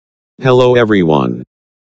Hello everyone.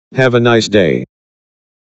 Have a nice day.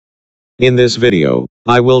 In this video,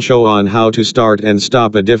 I will show on how to start and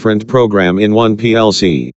stop a different program in one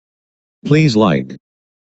PLC. Please like,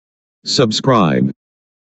 subscribe,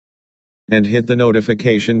 and hit the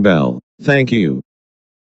notification bell. Thank you.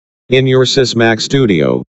 In your Sysmac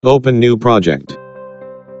Studio, open new project.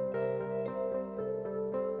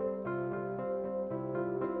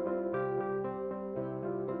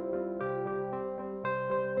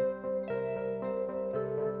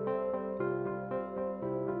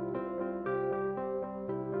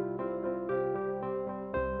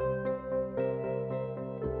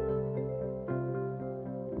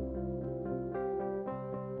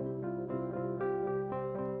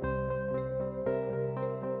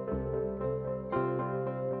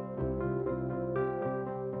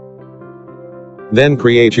 Then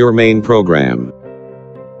create your main program.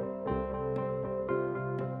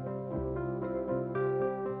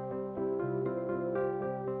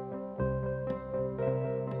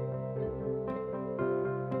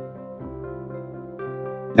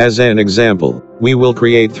 As an example, we will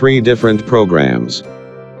create 3 different programs.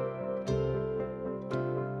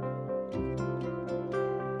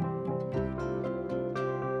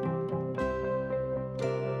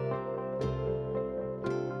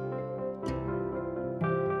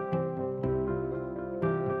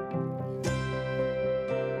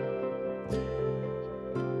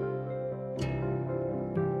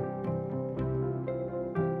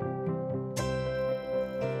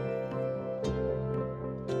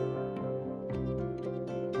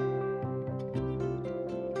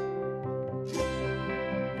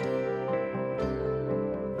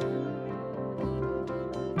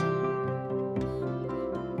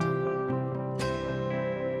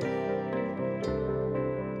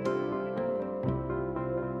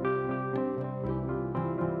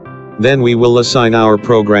 Then we will assign our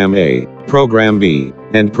program A, program B,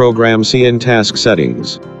 and program C in task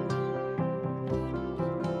settings.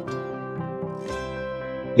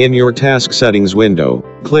 In your task settings window,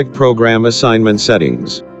 click Program Assignment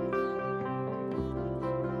Settings.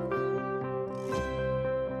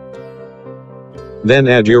 Then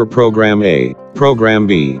add your program A, program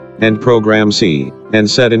B, and program C, and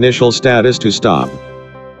set initial status to stop.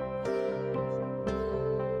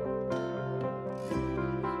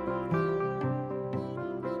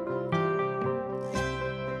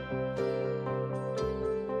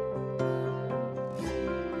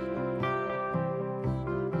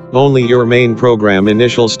 Only your main program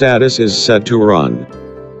initial status is set to run.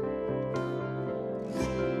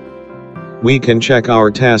 We can check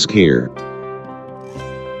our task here.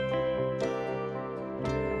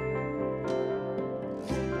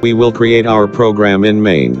 We will create our program in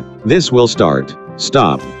main. This will start,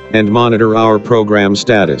 stop, and monitor our program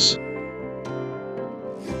status.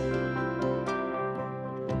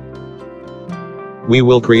 We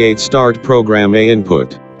will create Start Program A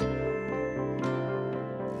input.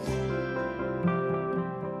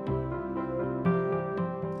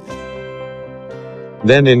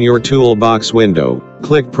 Then in your toolbox window,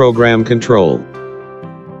 click Program Control.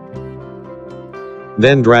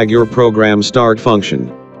 Then drag your program start function.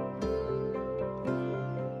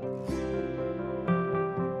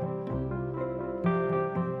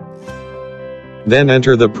 Then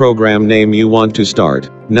enter the program name you want to start.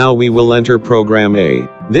 Now we will enter program A.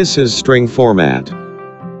 This is string format.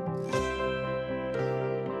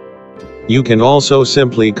 You can also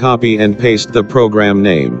simply copy and paste the program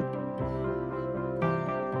name.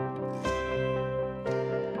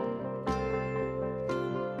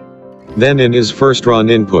 Then in his first run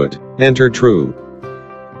input, enter true.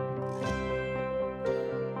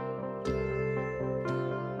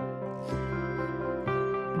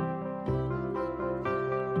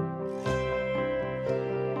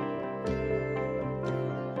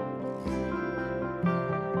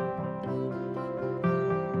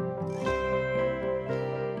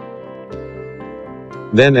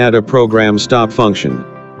 Then add a program stop function.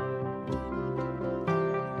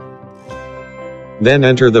 Then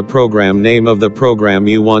enter the program name of the program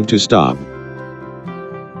you want to stop.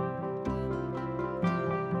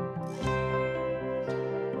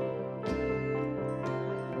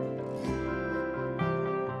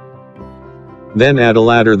 Then add a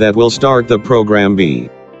ladder that will start the program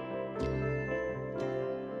B.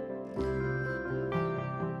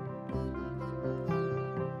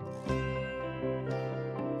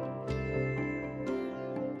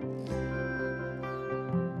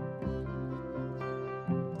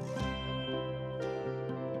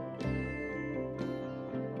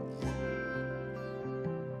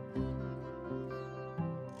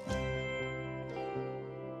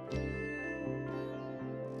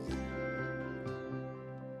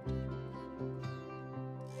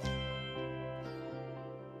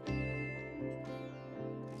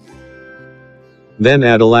 Then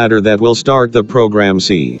add a ladder that will start the program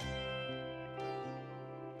C.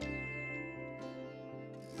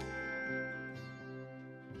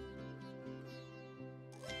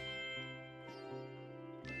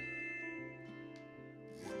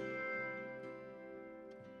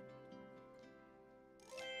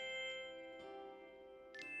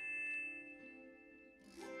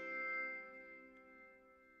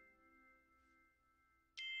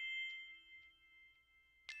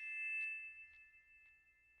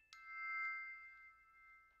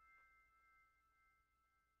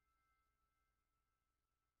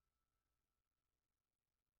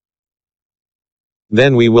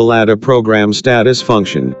 Then we will add a program status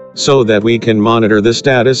function, so that we can monitor the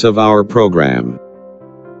status of our program.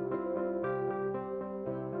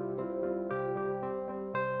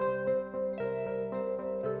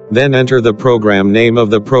 Then enter the program name of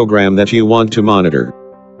the program that you want to monitor.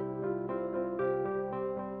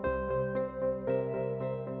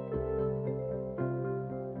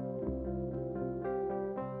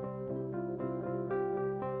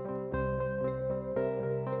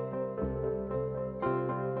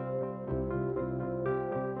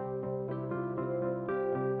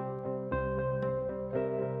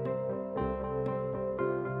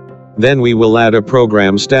 Then we will add a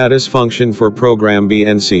program status function for program B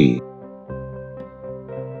and C.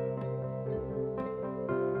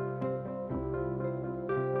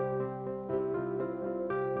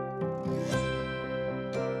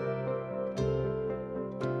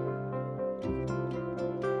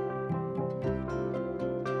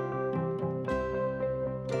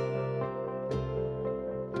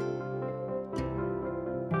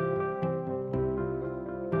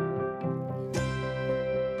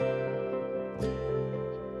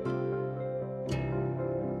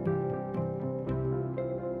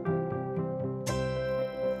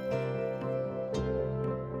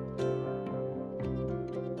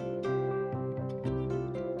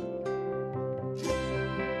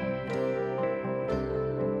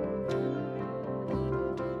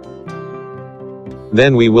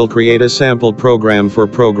 Then we will create a sample program for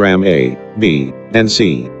program A, B, and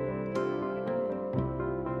C.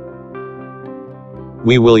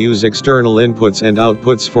 We will use external inputs and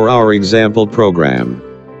outputs for our example program.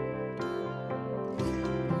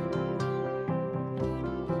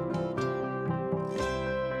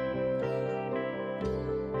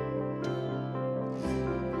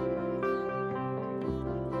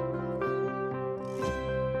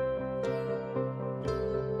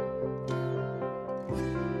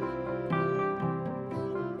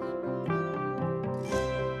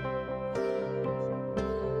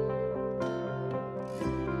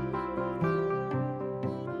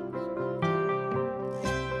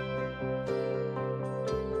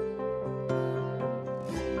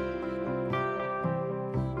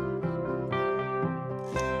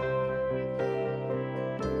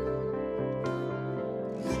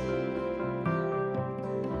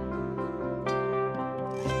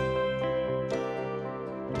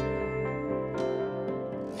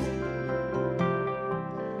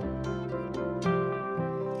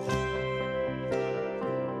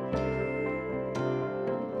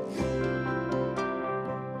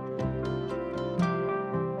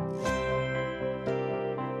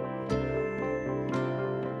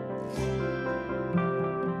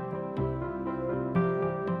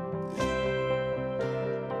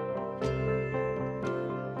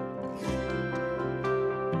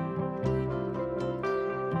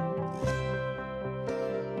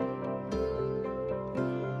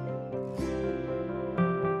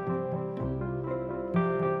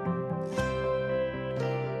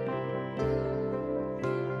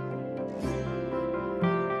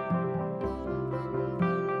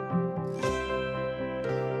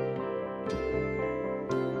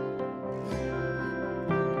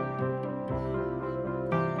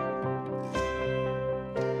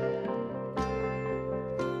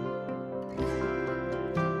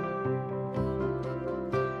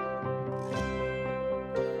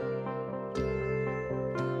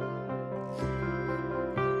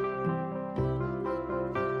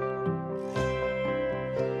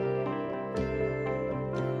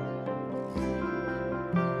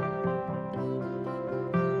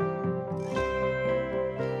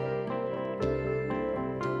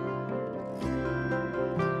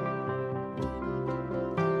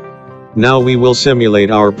 Now we will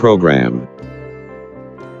simulate our program.